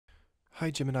Hi,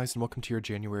 Geminis, and welcome to your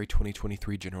January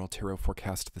 2023 General Tarot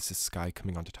Forecast. This is Sky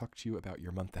coming on to talk to you about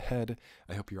your month ahead.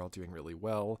 I hope you're all doing really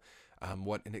well.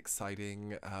 What an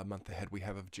exciting month ahead we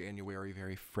have of January.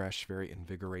 Very fresh, very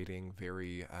invigorating,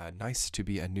 very nice to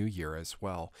be a new year as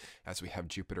well, as we have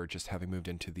Jupiter just having moved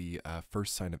into the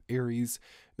first sign of Aries,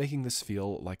 making this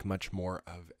feel like much more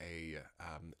of a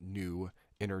new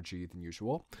energy than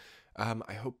usual.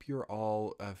 I hope you're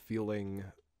all feeling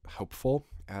hopeful,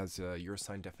 as your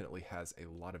sign definitely has a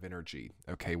lot of energy.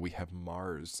 Okay, we have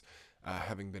Mars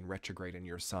having been retrograde in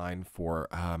your sign for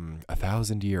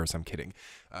 1,000 years. I'm kidding.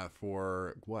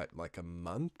 For what, like a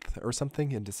month or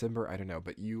something in December? I don't know.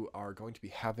 But you are going to be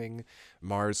having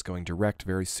Mars going direct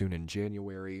very soon in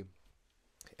January.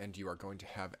 And you are going to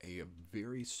have a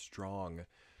very strong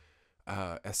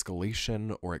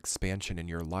escalation or expansion in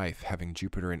your life, having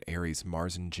Jupiter in Aries,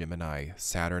 Mars in Gemini,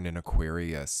 Saturn in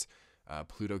Aquarius,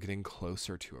 Pluto getting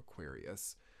closer to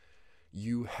Aquarius.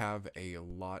 You have a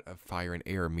lot of fire and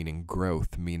air, meaning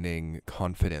growth, meaning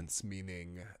confidence,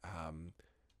 meaning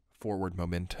forward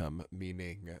momentum,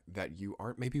 meaning that you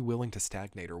aren't maybe willing to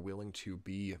stagnate or willing to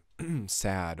be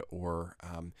sad or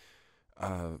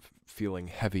feeling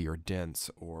heavy or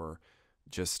dense or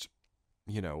just,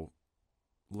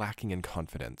 lacking in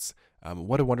confidence.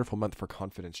 What a wonderful month for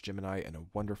confidence, Gemini, and a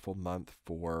wonderful month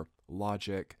for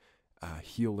logic,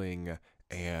 healing,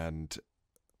 and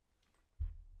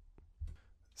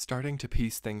starting to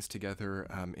piece things together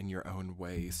in your own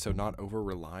way. So not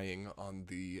over-relying on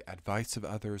the advice of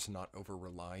others, not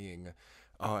over-relying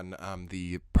on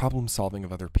the problem-solving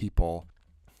of other people.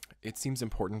 It seems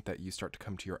important that you start to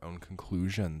come to your own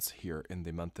conclusions here in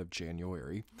the month of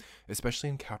January, especially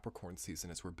in Capricorn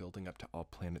season as we're building up to all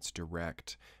planets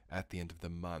direct at the end of the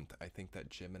month. I think that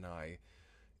Gemini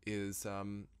is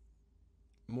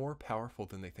more powerful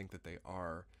than they think that they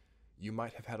are. You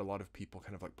might have had a lot of people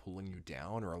kind of like pulling you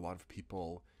down, or a lot of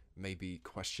people maybe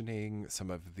questioning some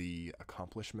of the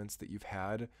accomplishments that you've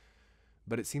had.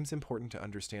 But it seems important to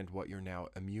understand what you're now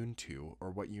immune to, or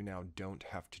what you now don't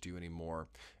have to do anymore,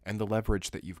 and the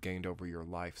leverage that you've gained over your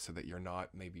life, so that you're not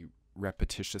maybe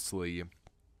repetitiously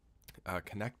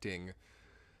connecting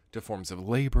to forms of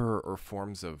labor or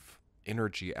forms of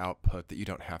energy output that you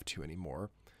don't have to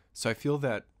anymore. So I feel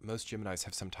that most Geminis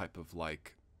have some type of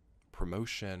like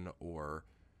promotion or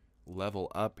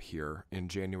level up here in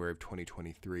January of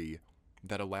 2023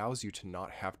 that allows you to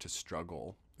not have to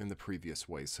struggle in the previous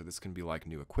ways. So this can be like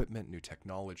new equipment, new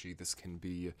technology. This can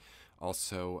be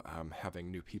also having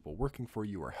new people working for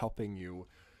you or helping you.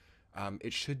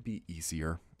 It should be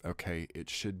easier, okay? It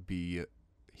should be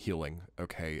healing,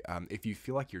 okay? If you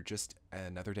feel like you're just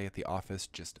another day at the office,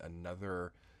 just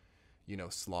another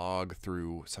slog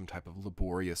through some type of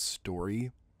laborious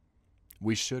story,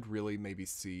 we should really maybe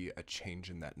see a change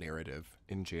in that narrative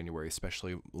in January,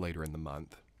 especially later in the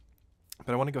month.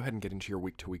 But I want to go ahead and get into your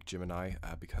week-to-week Gemini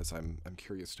because I'm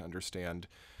curious to understand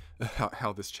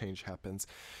how this change happens.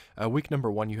 Week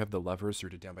number 1, you have the Lovers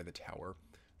rooted down by the Tower.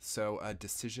 So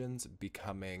decisions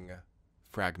becoming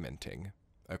fragmenting.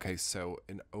 Okay, so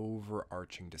an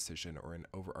overarching decision or an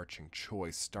overarching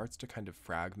choice starts to kind of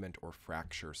fragment or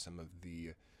fracture some of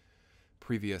the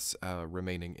previous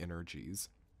remaining energies.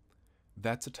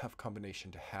 That's a tough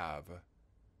combination to have.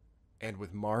 And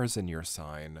with Mars in your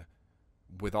sign,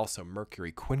 with also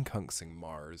Mercury quincunxing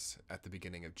Mars at the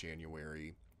beginning of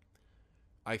January,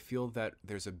 I feel that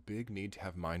there's a big need to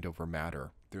have mind over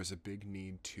matter. There's a big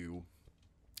need to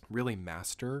really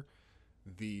master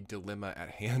the dilemma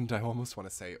at hand, I almost want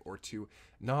to say, or to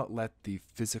not let the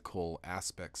physical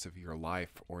aspects of your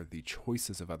life or the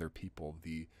choices of other people,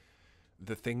 the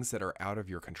things that are out of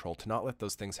your control, to not let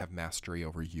those things have mastery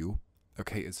over you.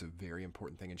 Okay, is a very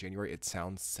important thing in January. It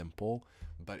sounds simple,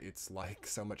 but it's like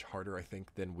so much harder, I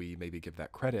think, than we maybe give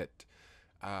that credit,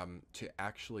 to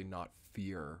actually not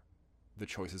fear the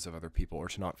choices of other people, or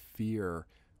to not fear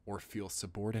or feel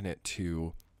subordinate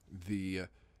to the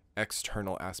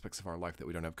external aspects of our life that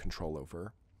we don't have control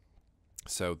over.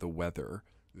 So the weather,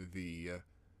 the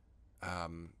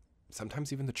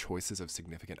sometimes even the choices of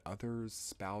significant others,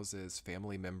 spouses,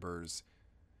 family members.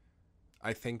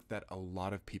 I think that a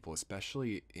lot of people,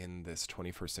 especially in this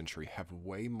 21st century, have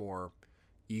way more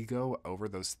ego over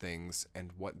those things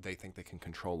and what they think they can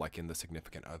control, like in the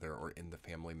significant other or in the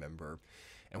family member.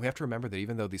 And we have to remember that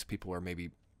even though these people are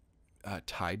maybe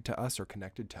tied to us or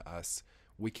connected to us,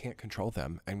 we can't control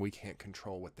them and we can't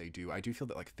control what they do. I do feel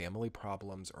that like family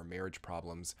problems or marriage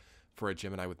problems for a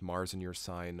Gemini with Mars in your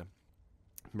sign,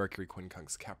 Mercury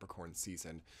quincunx Capricorn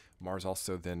season, Mars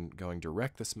also then going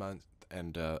direct this month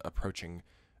and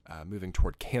moving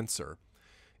toward Cancer.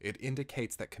 It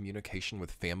indicates that communication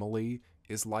with family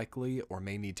is likely or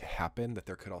may need to happen, that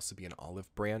there could also be an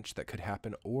olive branch that could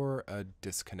happen, or a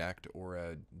disconnect or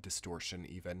a distortion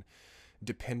even,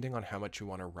 depending on how much we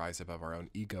want to rise above our own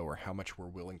ego or how much we're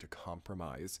willing to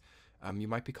compromise. You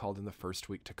might be called in the first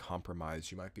week to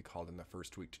compromise. You might be called in the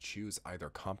first week to choose either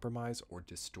compromise or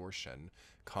distortion,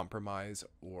 compromise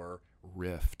or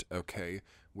rift, okay?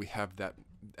 We have that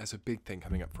as a big thing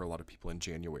coming up for a lot of people in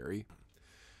January.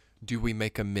 Do we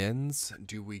make amends?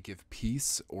 Do we give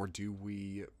peace? Or do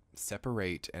we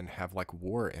separate and have like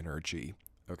war energy?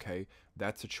 Okay,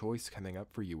 that's a choice coming up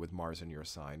for you with Mars in your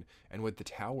sign. And with the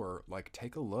Tower, like,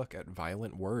 take a look at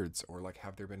violent words, or like,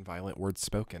 have there been violent words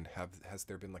spoken? Has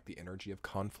there been like the energy of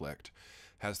conflict?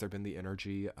 Has there been the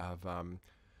energy of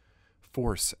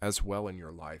force as well in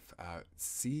your life?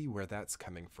 See where that's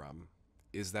coming from.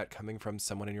 Is that coming from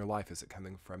someone in your life? Is it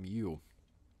coming from you?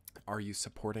 Are you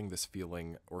supporting this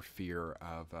feeling or fear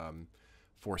of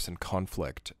force and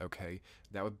conflict? Okay,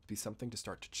 that would be something to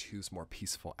start to choose more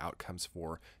peaceful outcomes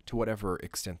for, to whatever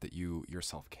extent that you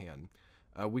yourself can.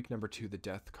 Week number 2, the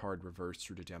Death card reversed,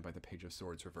 rooted down by the Page of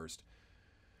Swords reversed.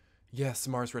 Yes,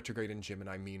 Mars retrograde in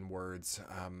Gemini, mean words,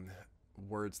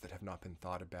 words that have not been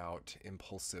thought about,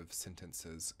 impulsive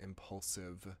sentences,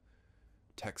 impulsive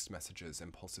text messages,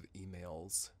 impulsive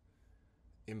emails,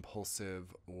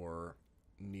 impulsive or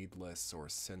needless or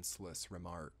senseless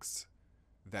remarks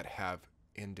that have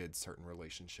ended certain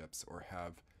relationships or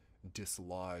have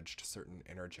dislodged certain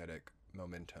energetic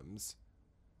momentums.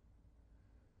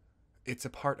 It's a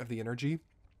part of the energy,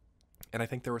 and I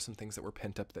think there were some things that were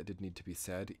pent up that did need to be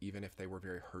said, even if they were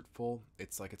very hurtful.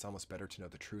 It's like it's almost better to know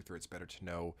the truth, or it's better to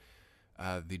know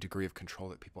the degree of control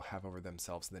that people have over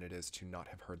themselves than it is to not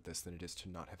have heard this, than it is to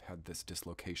not have had this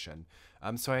dislocation.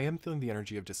 So I am feeling the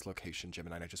energy of dislocation,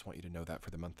 Gemini, and I just want you to know that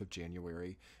for the month of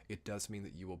January. It does mean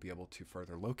that you will be able to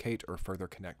further locate or further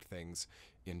connect things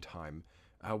in time.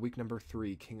 Week number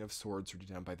 3, King of Swords, rooted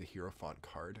down by the Hierophant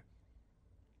card.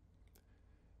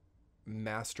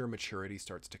 Master maturity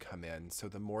starts to come in. So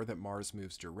the more that Mars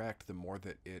moves direct, the more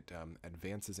that it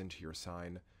advances into your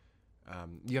sign.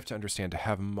 You have to understand, to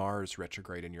have Mars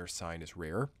retrograde in your sign is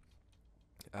rare.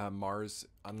 Mars,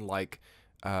 unlike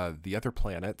the other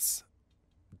planets,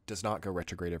 does not go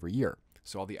retrograde every year.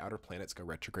 So all the outer planets go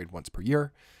retrograde once per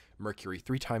year, Mercury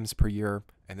 3 times per year,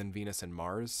 and then Venus and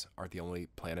Mars are the only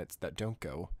planets that don't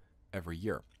go every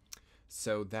year.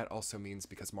 So that also means,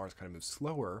 because Mars kind of moves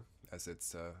slower, as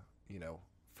it's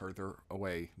further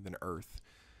away than Earth,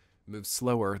 moves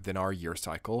slower than our year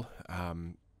cycle.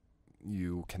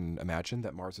 You can imagine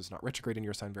that Mars is not retrograde in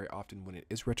your sign very often. When it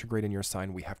is retrograde in your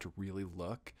sign, we have to really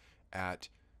look at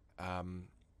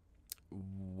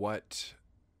what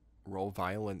role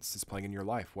violence is playing in your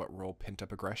life, what role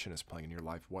pent-up aggression is playing in your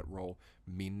life, what role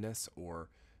meanness or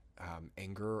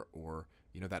anger, or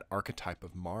that archetype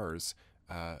of Mars,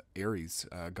 Aries,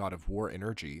 god of war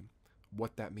energy,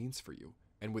 what that means for you.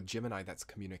 And with Gemini, that's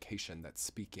communication, that's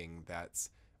speaking,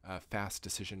 that's fast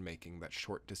decision making, that's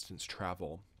short distance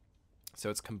travel. So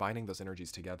it's combining those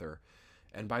energies together.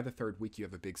 And by the 3rd week, you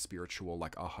have a big spiritual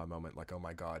like aha moment, like, oh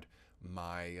my God,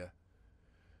 my,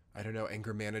 I don't know,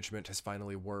 anger management has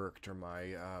finally worked, or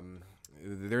my,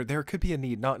 there could be a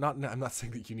need, I'm not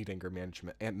saying that you need anger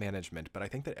management, but I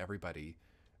think that everybody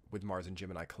with Mars and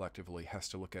Gemini collectively has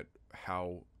to look at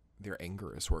how their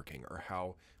anger is working, or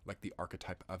how, like, the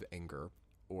archetype of anger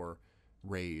or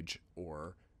rage,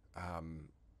 or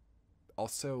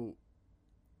also,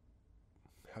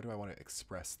 how do I want to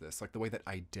express this? Like, the way that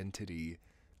identity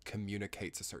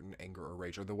communicates a certain anger or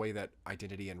rage, or the way that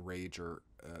identity and rage are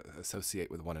associate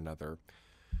with one another,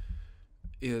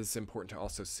 is important to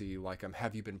also see. Like,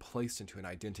 have you been placed into an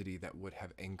identity that would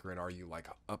have anger, and are you like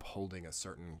upholding a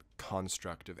certain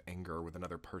construct of anger with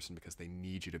another person because they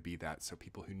need you to be that? So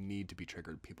people who need to be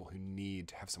triggered, people who need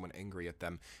to have someone angry at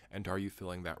them, and are you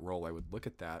filling that role? I would look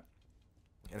at that,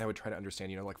 and I would try to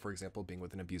understand, like, for example, being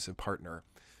with an abusive partner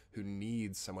who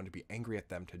needs someone to be angry at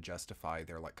them to justify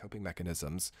their like coping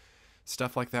mechanisms.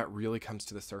 Stuff like that really comes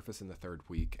to the surface in the 3rd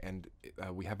week, and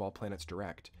we have all planets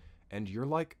direct, and you're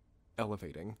like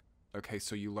elevating. Okay,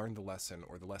 so you learn the lesson,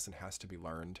 or the lesson has to be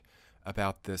learned,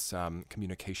 about this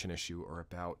communication issue, or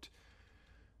about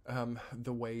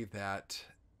the way that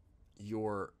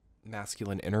your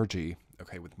masculine energy,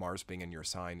 okay, with Mars being in your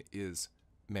sign, is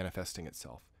manifesting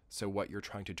itself. So what you're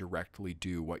trying to directly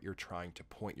do, what you're trying to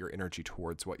point your energy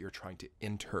towards, what you're trying to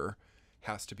enter,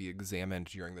 has to be examined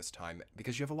during this time,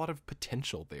 because you have a lot of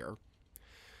potential there.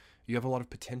 You have a lot of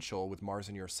potential with Mars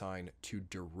in your sign to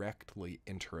directly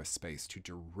enter a space, to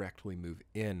directly move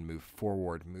in, move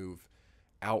forward, move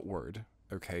outward.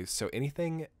 Okay, so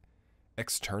anything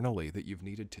externally that you've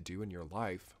needed to do in your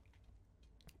life,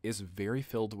 is very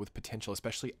filled with potential,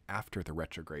 especially after the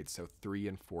retrograde. So third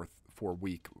and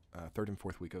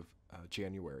fourth week of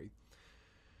January.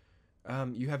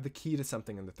 You have the key to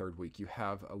something in the third week. You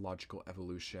have a logical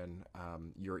evolution.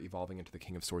 You're evolving into the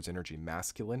King of Swords energy,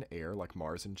 masculine air, like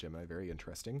Mars and Gemini. Very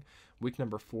interesting. Week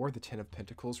number 4, the 10 of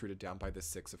Pentacles, rooted down by the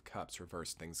 6 of Cups,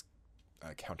 reversed. Things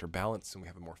counterbalance, and we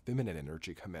have a more feminine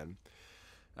energy come in.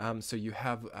 So you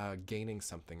have gaining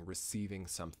something, receiving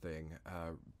something,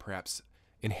 perhaps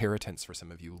inheritance for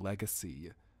some of you,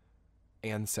 legacy,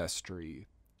 ancestry,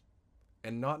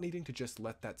 and not needing to just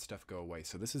let that stuff go away.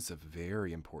 So this is a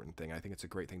very important thing. I think it's a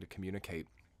great thing to communicate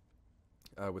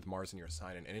with Mars in your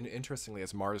sign. And interestingly,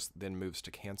 as Mars then moves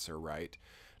to Cancer, right?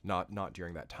 Not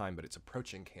during that time, but it's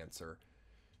approaching Cancer.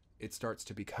 It starts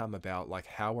to become about, like,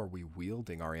 how are we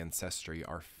wielding our ancestry,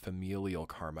 our familial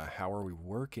karma? How are we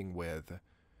working with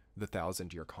the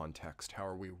 1,000-year context? How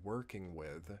are we working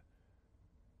with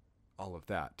all of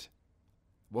that?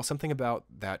 Well, something about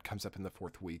that comes up in the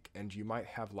 4th week, and you might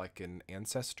have like an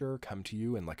ancestor come to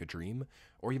you in like a dream,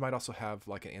 or you might also have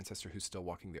like an ancestor who's still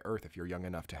walking the earth if you're young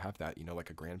enough to have that, you know, like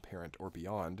a grandparent or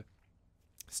beyond,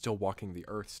 still walking the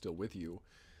earth, still with you.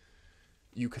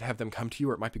 You could have them come to you,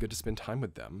 or it might be good to spend time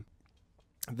with them.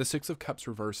 The 6 of Cups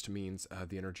reversed means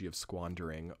the energy of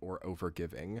squandering or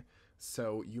overgiving.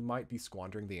 So you might be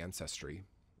squandering the ancestry,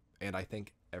 and I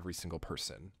think every single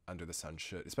person under the sun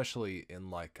should, especially in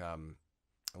like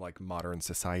modern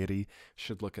society,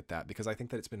 should look at that, because I think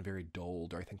that it's been very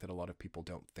dulled, or I think that a lot of people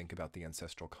don't think about the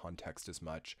ancestral context as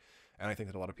much, and I think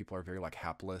that a lot of people are very like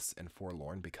hapless and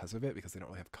forlorn because of it, because they don't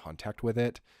really have contact with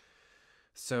it.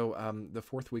 So the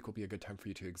 4th week will be a good time for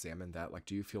you to examine that. Like,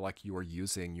 do you feel like you are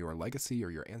using your legacy or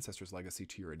your ancestors' legacy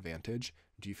to your advantage?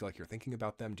 Do you feel like you're thinking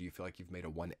about them? Do you feel like you've made a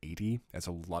 180, as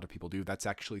a lot of people do? That's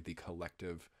actually the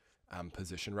collective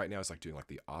position right now, is like doing like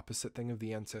the opposite thing of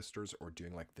the ancestors, or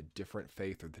doing like the different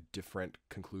faith or the different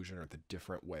conclusion or the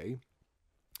different way.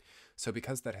 So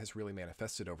because that has really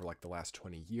manifested over like the last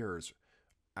 20 years,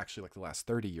 actually like the last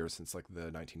 30 years since like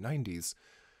the 1990s,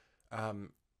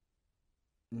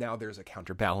 now there's a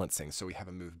counterbalancing. So we have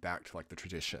a move back to like the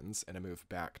traditions and a move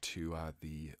back to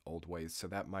the old ways. So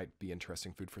that might be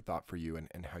interesting food for thought for you,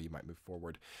 and how you might move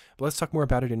forward. But let's talk more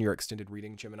about it in your extended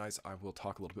reading, Geminis. I will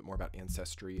talk a little bit more about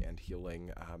ancestry and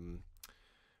healing.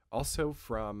 Also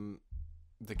from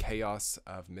the chaos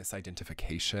of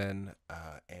misidentification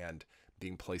and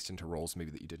being placed into roles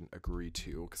maybe that you didn't agree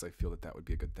to, because I feel that that would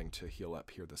be a good thing to heal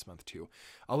up here this month too.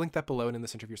 I'll link that below and in the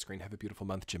center of your screen. Have a beautiful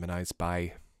month, Geminis.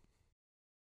 Bye.